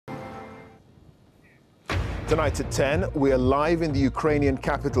Tonight at 10, we are live in the Ukrainian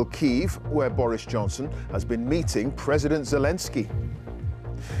capital, Kyiv, where Boris Johnson has been meeting President Zelensky.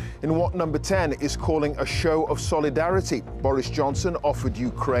 In what Number 10 is calling a show of solidarity, Boris Johnson offered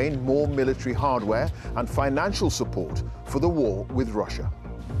Ukraine more military hardware and financial support for the war with Russia.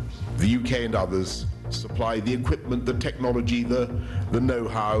 The UK and others supply the equipment, the technology, the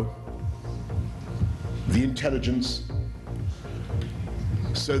know-how, the intelligence,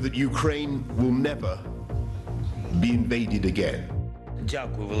 so that Ukraine will never be invaded again.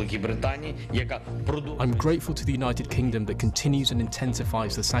 I'm grateful to the United Kingdom that continues and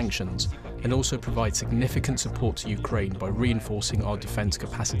intensifies the sanctions and also provides significant support to Ukraine by reinforcing our defence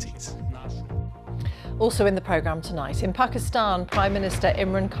capacities. Also in the programme tonight, in Pakistan, Prime Minister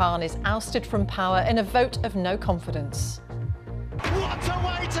Imran Khan is ousted from power in a vote of no confidence. What a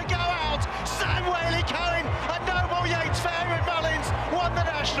way to go out! Sam Whaley-Cohen and Noble Yates for Erin Mullins won the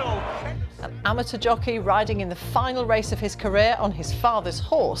National. An amateur jockey riding in the final race of his career on his father's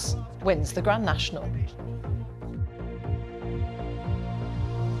horse wins the Grand National.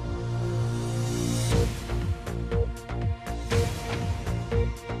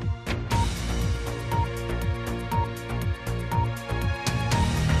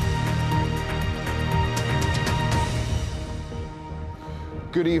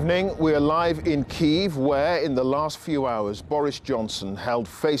 Good evening. We are live in Kyiv, where in the last few hours Boris Johnson held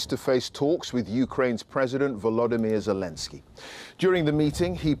face-to-face talks with Ukraine's President Volodymyr Zelensky. During the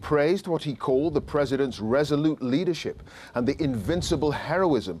meeting, he praised what he called the president's resolute leadership and the invincible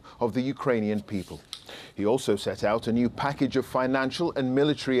heroism of the Ukrainian people. He also set out a new package of financial and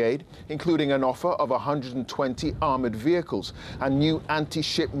military aid, including an offer of 120 armoured vehicles and new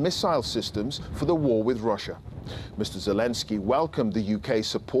anti-ship missile systems for the war with Russia. Mr. Zelensky welcomed the UK's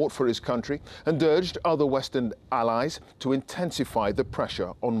support for his country and urged other Western allies to intensify the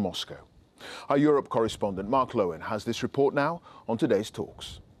pressure on Moscow. Our Europe correspondent Mark Lowen has this report now on today's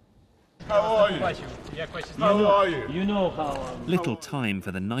talks. How are you? How are you? You know how. Little time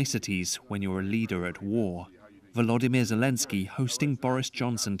for the niceties when you're a leader at war. Volodymyr Zelensky hosting Boris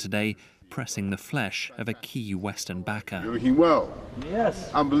Johnson today, pressing the flesh of a key Western backer. You're looking well.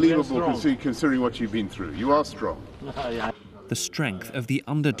 Yes. Unbelievable considering what you've been through. You are strong. The strength of the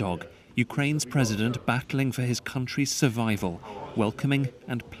underdog, Ukraine's president battling for his country's survival, welcoming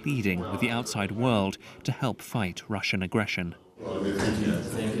and pleading with the outside world to help fight Russian aggression.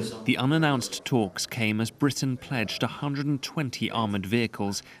 The unannounced talks came as Britain pledged 120 armoured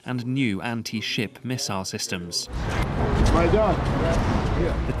vehicles and new anti-ship missile systems.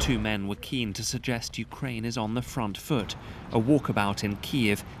 The two men were keen to suggest Ukraine is on the front foot, a walkabout in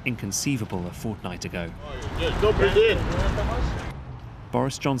Kyiv inconceivable a fortnight ago.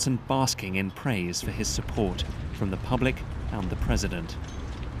 Boris Johnson basking in praise for his support from the public and the president.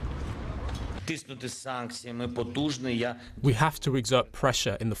 We have to exert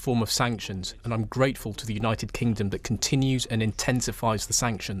pressure in the form of sanctions, and I'm grateful to the United Kingdom that continues and intensifies the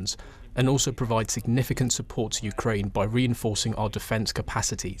sanctions and also provides significant support to Ukraine by reinforcing our defence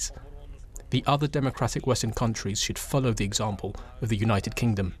capacities. The other democratic Western countries should follow the example of the United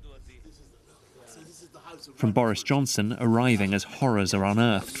Kingdom. From Boris Johnson arriving as horrors are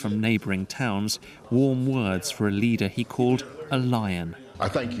unearthed from neighbouring towns, warm words for a leader he called a lion. I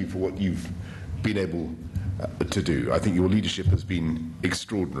thank you for what you've been able to do. I think your leadership has been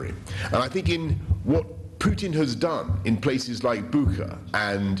extraordinary. And I think in what Putin has done in places like Bucha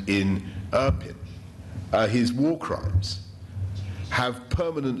and in Irpin, his war crimes have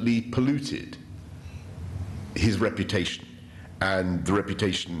permanently polluted his reputation and the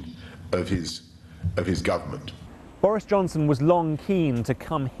reputation of his government. Boris Johnson was long keen to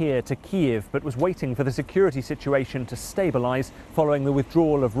come here to Kyiv, but was waiting for the security situation to stabilise following the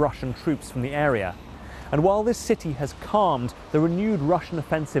withdrawal of Russian troops from the area. And while this city has calmed, the renewed Russian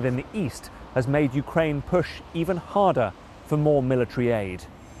offensive in the east has made Ukraine push even harder for more military aid.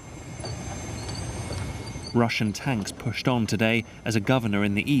 Russian tanks pushed on today as a governor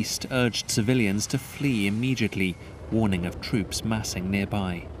in the east urged civilians to flee immediately, warning of troops massing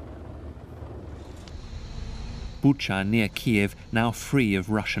nearby. Bucha near Kyiv, now free of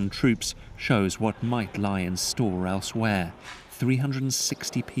Russian troops, shows what might lie in store elsewhere.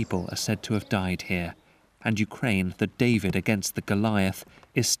 360 people are said to have died here. And Ukraine, the David against the Goliath,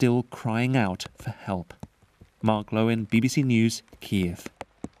 is still crying out for help. Mark Lowen, BBC News, Kyiv.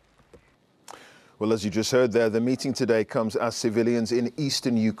 Well, as you just heard there, the meeting today comes as civilians in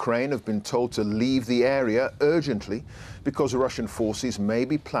eastern Ukraine have been told to leave the area urgently because Russian forces may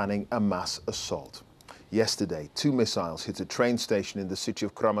be planning a mass assault. Yesterday, 2 missiles hit a train station in the city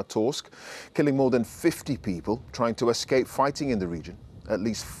of Kramatorsk, killing more than 50 people trying to escape fighting in the region. At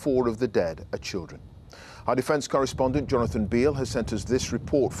least 4 of the dead are children. Our defence correspondent Jonathan Beale has sent us this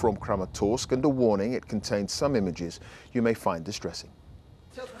report from Kramatorsk, and a warning: it contains some images you may find distressing.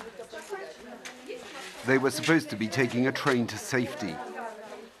 They were supposed to be taking a train to safety,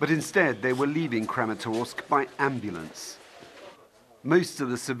 but instead they were leaving Kramatorsk by ambulance. Most of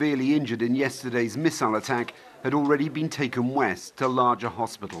the severely injured in yesterday's missile attack had already been taken west to larger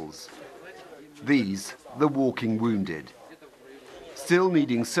hospitals. These, the walking wounded, still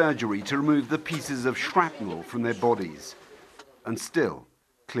needing surgery to remove the pieces of shrapnel from their bodies, and still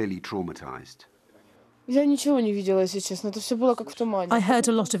clearly traumatized. I heard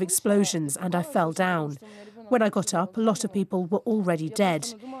a lot of explosions and I fell down. When I got up, a lot of people were already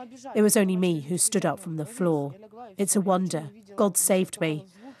dead. It was only me who stood up from the floor. It's a wonder. God saved me.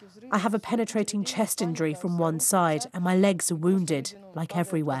 I have a penetrating chest injury from one side and my legs are wounded, like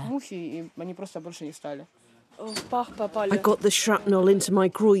everywhere. I got the shrapnel into my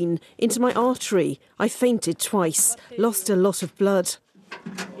groin, into my artery. I fainted twice, lost a lot of blood.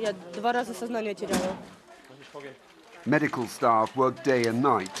 Medical staff worked day and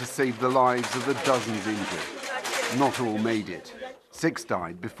night to save the lives of the dozens injured. Not all made it. 6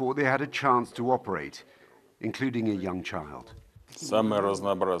 died before they had a chance to operate, including a young child. There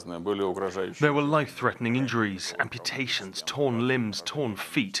were life-threatening injuries, amputations, torn limbs, torn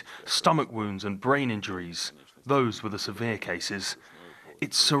feet, stomach wounds and brain injuries. Those were the severe cases.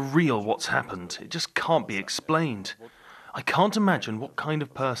 It's surreal what's happened. It just can't be explained. I can't imagine what kind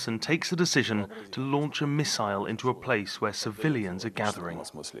of person takes a decision to launch a missile into a place where civilians are gathering.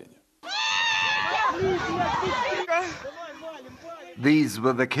 These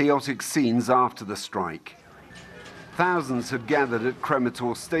were the chaotic scenes after the strike. Thousands had gathered at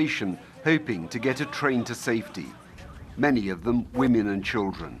Kramatorsk station, hoping to get a train to safety. Many of them women and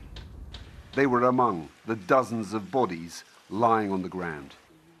children. They were among the dozens of bodies lying on the ground.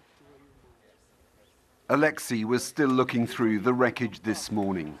 Alexei was still looking through the wreckage this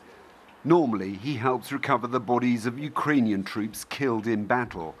morning. Normally, he helps recover the bodies of Ukrainian troops killed in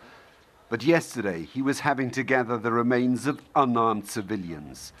battle. But yesterday, he was having to gather the remains of unarmed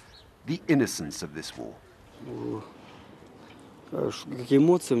civilians, the innocents of this war.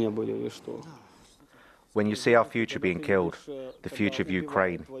 When you see our future being killed, the future of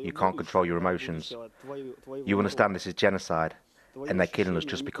Ukraine, you can't control your emotions. You understand this is genocide, and they're killing us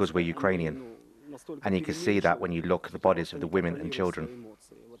just because we're Ukrainian. And you can see that when you look at the bodies of the women and children.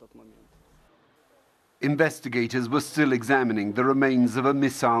 Investigators were still examining the remains of a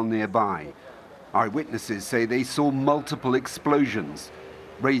missile nearby. Eyewitnesses say they saw multiple explosions,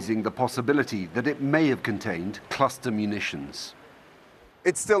 raising the possibility that it may have contained cluster munitions.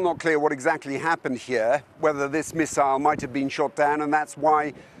 It's still not clear what exactly happened here, whether this missile might have been shot down, and that's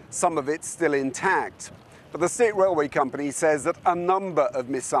why some of it's still intact. But the state railway company says that a number of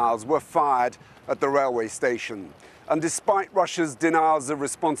missiles were fired at the railway station. And despite Russia's denials of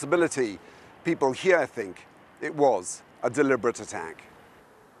responsibility, people here think it was a deliberate attack.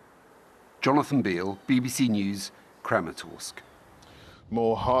 Jonathan Beale, BBC News, Kramatorsk.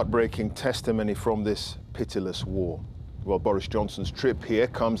 More heartbreaking testimony from this pitiless war. Well, Boris Johnson's trip here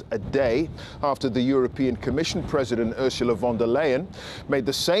comes a day after the European Commission President Ursula von der Leyen made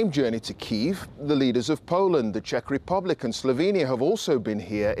the same journey to Kyiv. The leaders of Poland, the Czech Republic and Slovenia have also been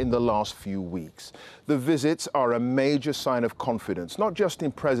here in the last few weeks. The visits are a major sign of confidence, not just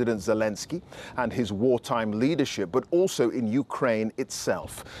in President Zelensky and his wartime leadership, but also in Ukraine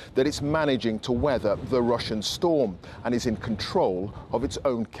itself, that it's managing to weather the Russian storm and is in control of its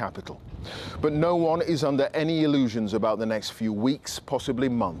own capital. But no one is under any illusions about the next few weeks, possibly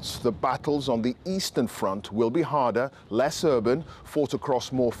months. The battles on the Eastern Front will be harder, less urban, fought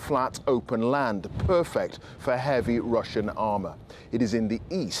across more flat, open land, perfect for heavy Russian armor. It is in the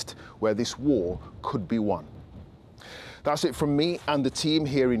East where this war could be won. That's it from me and the team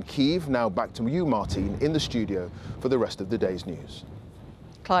here in Kyiv. Now back to you, Martine, in the studio for the rest of the day's news.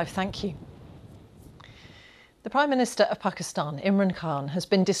 Clive, thank you. The Prime Minister of Pakistan, Imran Khan, has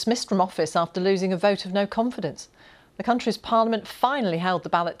been dismissed from office after losing a vote of no confidence. The country's parliament finally held the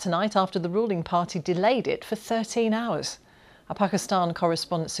ballot tonight after the ruling party delayed it for 13 hours. Our Pakistan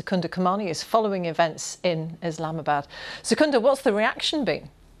correspondent Secunda Kamani is following events in Islamabad. Secunda, what's the reaction been?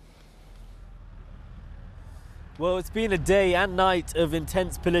 Well, it's been a day and night of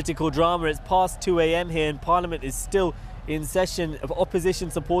intense political drama. It's past 2 a.m. here and Parliament is still in session. Of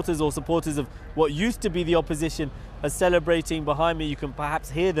opposition supporters or supporters of what used to be the opposition are celebrating behind me. You can perhaps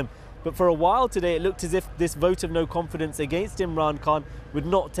hear them. But for a while today, it looked as if this vote of no confidence against Imran Khan would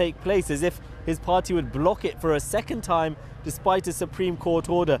not take place, as if his party would block it for a second time despite a Supreme Court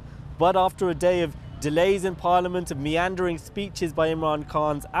order. But after a day of delays in Parliament, of meandering speeches by Imran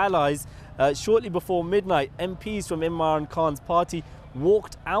Khan's allies. Shortly before midnight, MPs from Imran Khan's party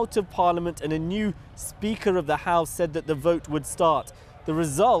walked out of Parliament and a new Speaker of the House said that the vote would start. The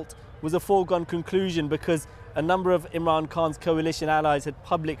result was a foregone conclusion because a number of Imran Khan's coalition allies had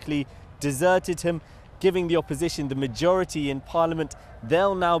publicly deserted him, giving the opposition the majority in Parliament.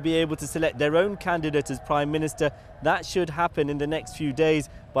 They'll now be able to select their own candidate as Prime Minister. That should happen in the next few days,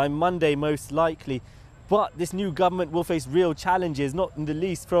 by Monday most likely. But this new government will face real challenges, not in the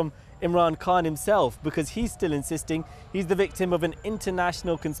least from Imran Khan himself, because he's still insisting he's the victim of an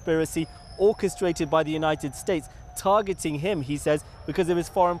international conspiracy orchestrated by the United States, targeting him, he says, because of his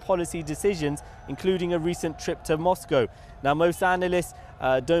foreign policy decisions, including a recent trip to Moscow. Now, most analysts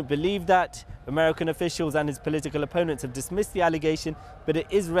don't believe that. American officials and his political opponents have dismissed the allegation, but it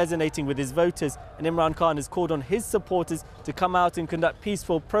is resonating with his voters, and Imran Khan has called on his supporters to come out and conduct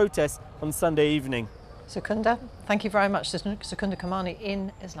peaceful protests on Sunday evening. Sukunda, thank you very much. Sukunda Kamani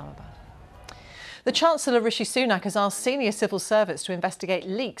in Islamabad. The Chancellor Rishi Sunak has asked senior civil servants to investigate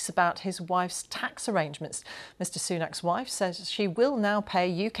leaks about his wife's tax arrangements. Mr Sunak's wife says she will now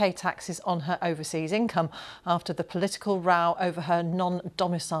pay UK taxes on her overseas income after the political row over her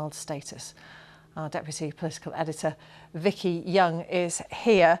non-domiciled status. Our Deputy Political Editor Vicky Young is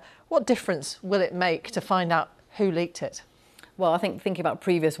here. What difference will it make to find out who leaked it? Well, I think thinking about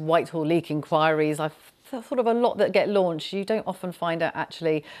previous Whitehall leak inquiries, I've sort of a lot that get launched. You don't often find out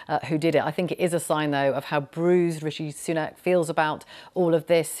actually who did it. I think it is a sign, though, of how bruised Rishi Sunak feels about all of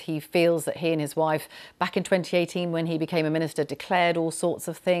this. He feels that he and his wife, back in 2018, when he became a minister, declared all sorts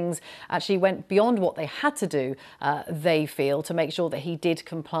of things, actually went beyond what they had to do, they feel, to make sure that he did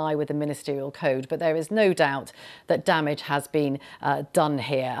comply with the ministerial code. But there is no doubt that damage has been done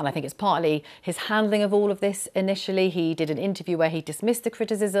here. And I think it's partly his handling of all of this initially. He did an interview where he dismissed the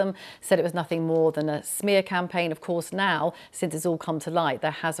criticism, said it was nothing more than a smear campaign. Of course, now, since it's all come to light, there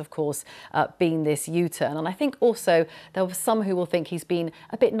has, of course, been this U-turn. And I think also there were some who will think he's been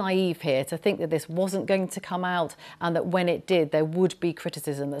a bit naive here to think that this wasn't going to come out and that when it did, there would be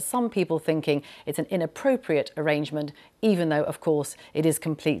criticism. That some people thinking it's an inappropriate arrangement, even though, of course, it is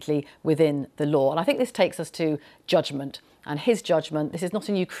completely within the law. And I think this takes us to judgment. And his judgment, this is not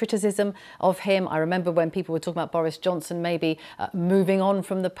a new criticism of him. I remember when people were talking about Boris Johnson maybe moving on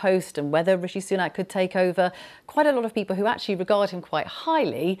from the post and whether Rishi Sunak could take over. Quite a lot of people who actually regard him quite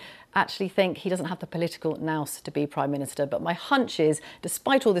highly actually think he doesn't have the political nous to be Prime Minister. But my hunch is,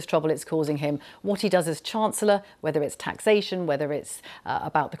 despite all this trouble it's causing him, what he does as Chancellor, whether it's taxation, whether it's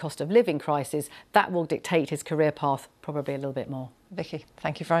about the cost of living crisis, that will dictate his career path probably a little bit more. Vicky,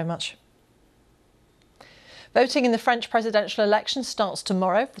 thank you very much. Voting in the French presidential election starts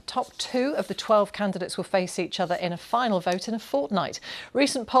tomorrow. The top 2 of the 12 candidates will face each other in a final vote in a fortnight.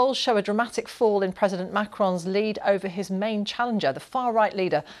 Recent polls show a dramatic fall in President Macron's lead over his main challenger, the far-right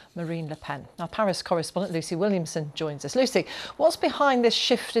leader, Marine Le Pen. Our Paris correspondent Lucy Williamson joins us. Lucy, what's behind this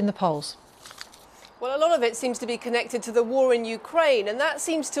shift in the polls? Well, a lot of it seems to be connected to the war in Ukraine, and that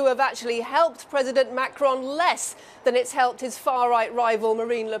seems to have actually helped President Macron less than it's helped his far-right rival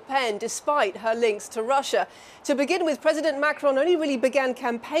Marine Le Pen, despite her links to Russia. To begin with, President Macron only really began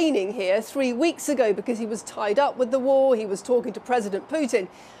campaigning here 3 weeks ago because he was tied up with the war. He was talking to President Putin.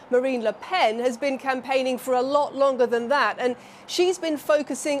 Marine Le Pen has been campaigning for a lot longer than that, and she's been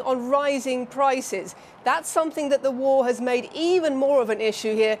focusing on rising prices. That's something that the war has made even more of an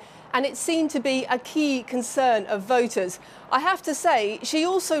issue here, and it seemed to be a key concern of voters. I have to say, she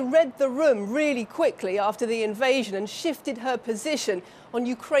also read the room really quickly after the invasion and shifted her position on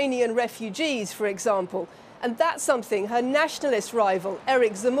Ukrainian refugees, for example. And that's something her nationalist rival,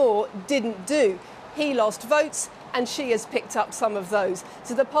 Eric Zemmour, didn't do. He lost votes, and she has picked up some of those.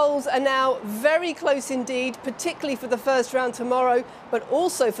 So the polls are now very close indeed, particularly for the first round tomorrow, but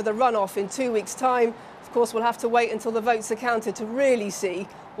also for the runoff in 2 weeks' time. Of course, we'll have to wait until the votes are counted to really see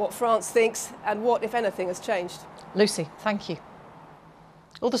what France thinks and what, if anything, has changed. Lucy, thank you.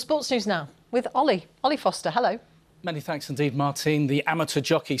 All the sports news now with Ollie Foster. Hello. Many thanks indeed, Martine. The amateur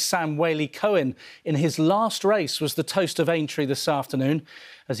jockey Sam Whaley-Cohen in his last race was the toast of Aintree this afternoon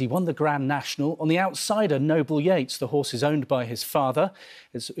as he won the Grand National on the outsider Noble Yates. The horse is owned by his father.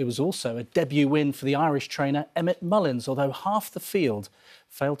 It was also a debut win for the Irish trainer Emmett Mullins, although half the field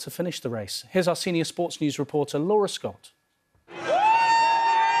failed to finish the race. Here's our senior sports news reporter Laura Scott.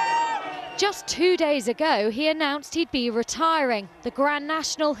 Just 2 days ago, he announced he'd be retiring. The Grand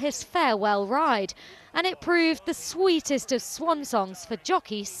National, his farewell ride. And it proved the sweetest of swan songs for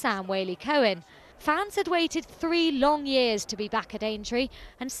jockey Sam Whaley-Cohen. Fans had waited 3 long years to be back at Aintree,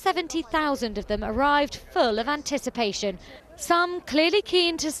 and 70,000 of them arrived full of anticipation. Some clearly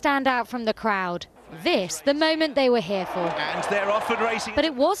keen to stand out from the crowd. this the moment they were here for. And they're off and racing. But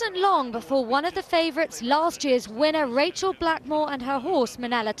it wasn't long before one of the favourites, last year's winner Rachel Blackmore, and her horse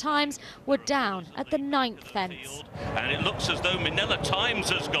Minella Times were down at the 9th fence. And it looks as though Minella Times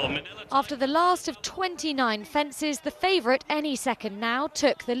has gone. After the last of 29 fences, the favourite, Any Second Now,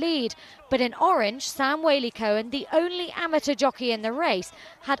 took the lead. But in orange, Sam Whaley-Cohen, the only amateur jockey in the race,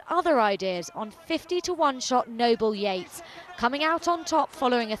 had other ideas on 50-to-1 shot Noble Yates, coming out on top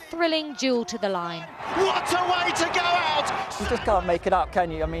following a thrilling duel to the line. What a way to go out! You just can't make it up,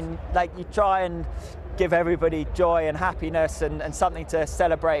 can you? I mean, like, you try and give everybody joy and happiness and something to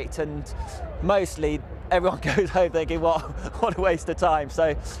celebrate, and mostly everyone goes home thinking, what a waste of time.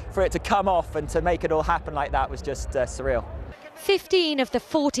 So for it to come off and to make it all happen like that was just surreal. 15 of the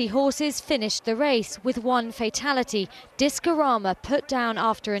 40 horses finished the race, with one fatality, Discorama, put down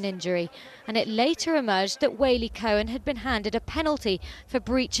after an injury. And it later emerged that Whaley-Cohen had been handed a penalty for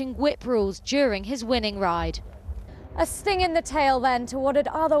breaching whip rules during his winning ride. A sting in the tail then to what had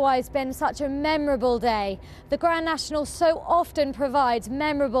otherwise been such a memorable day. The Grand National so often provides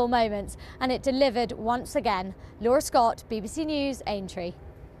memorable moments, and it delivered once again. Laura Scott, BBC News, Aintree.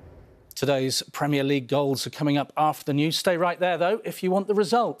 Today's Premier League goals are coming up after the news. Stay right there, though, if you want the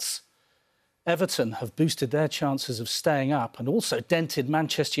results. Everton have boosted their chances of staying up and also dented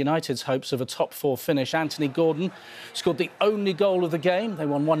Manchester United's hopes of a top-4 finish. Anthony Gordon scored the only goal of the game. They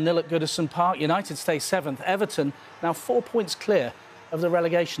won 1-0 at Goodison Park. United stay 7th. Everton now 4 points clear of the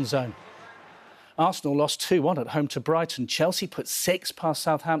relegation zone. Arsenal lost 2-1 at home to Brighton. Chelsea put 6 past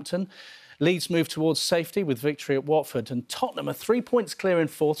Southampton. Leeds moved towards safety with victory at Watford, and Tottenham are 3 points clear in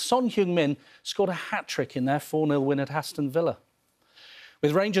 4th. Son Heung-min scored a hat-trick in their 4-0 win at Aston Villa.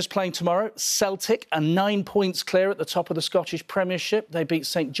 With Rangers playing tomorrow, Celtic are 9 points clear at the top of the Scottish Premiership. They beat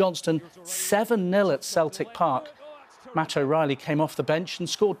St Johnstone 7-0 at Celtic Park. Matt O'Reilly came off the bench and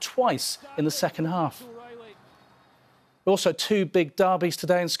scored twice in the second half. Also, 2 big derbies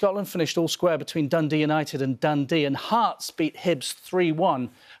today in Scotland finished all square between Dundee United and Dundee, and Hearts beat Hibs 3-1.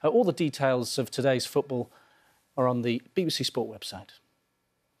 All the details of today's football are on the BBC Sport website.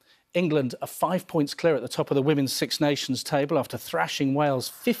 England are 5 points clear at the top of the Women's Six Nations table after thrashing Wales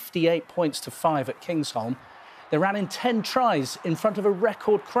 58 points to 5 at Kingsholm. They ran in 10 tries in front of a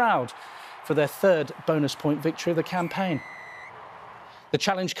record crowd for their 3rd bonus point victory of the campaign. The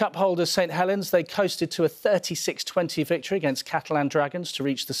Challenge Cup holders St Helens, they coasted to a 36-20 victory against Catalan Dragons to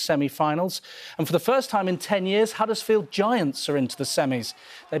reach the semi-finals. And for the first time in 10 years, Huddersfield Giants are into the semis.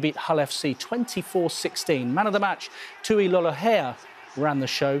 They beat Hull FC 24-16. Man of the match, Tui Lolohea, ran the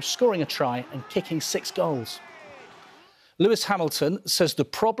show, scoring a try and kicking 6 goals. Lewis Hamilton says the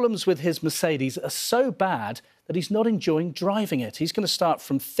problems with his Mercedes are so bad that he's not enjoying driving it. He's going to start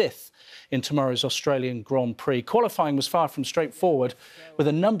from 5th in tomorrow's Australian Grand Prix. Qualifying was far from straightforward, with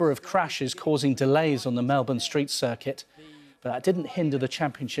a number of crashes causing delays on the Melbourne street circuit. But that didn't hinder the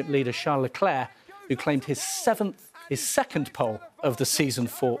championship leader Charles Leclerc, who claimed his second pole of the season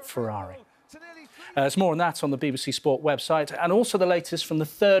for Ferrari. There's more on that on the BBC Sport website, and also the latest from the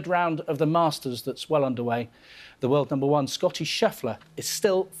 3rd round of the Masters that's well underway. The world #1 Scotty Scheffler is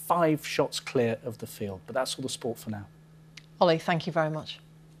still 5 shots clear of the field. But that's all the sport for now. Ollie, thank you very much.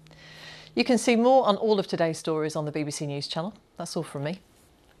 You can see more on all of today's stories on the BBC News channel. That's all from me.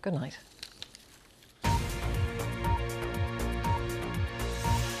 Good night.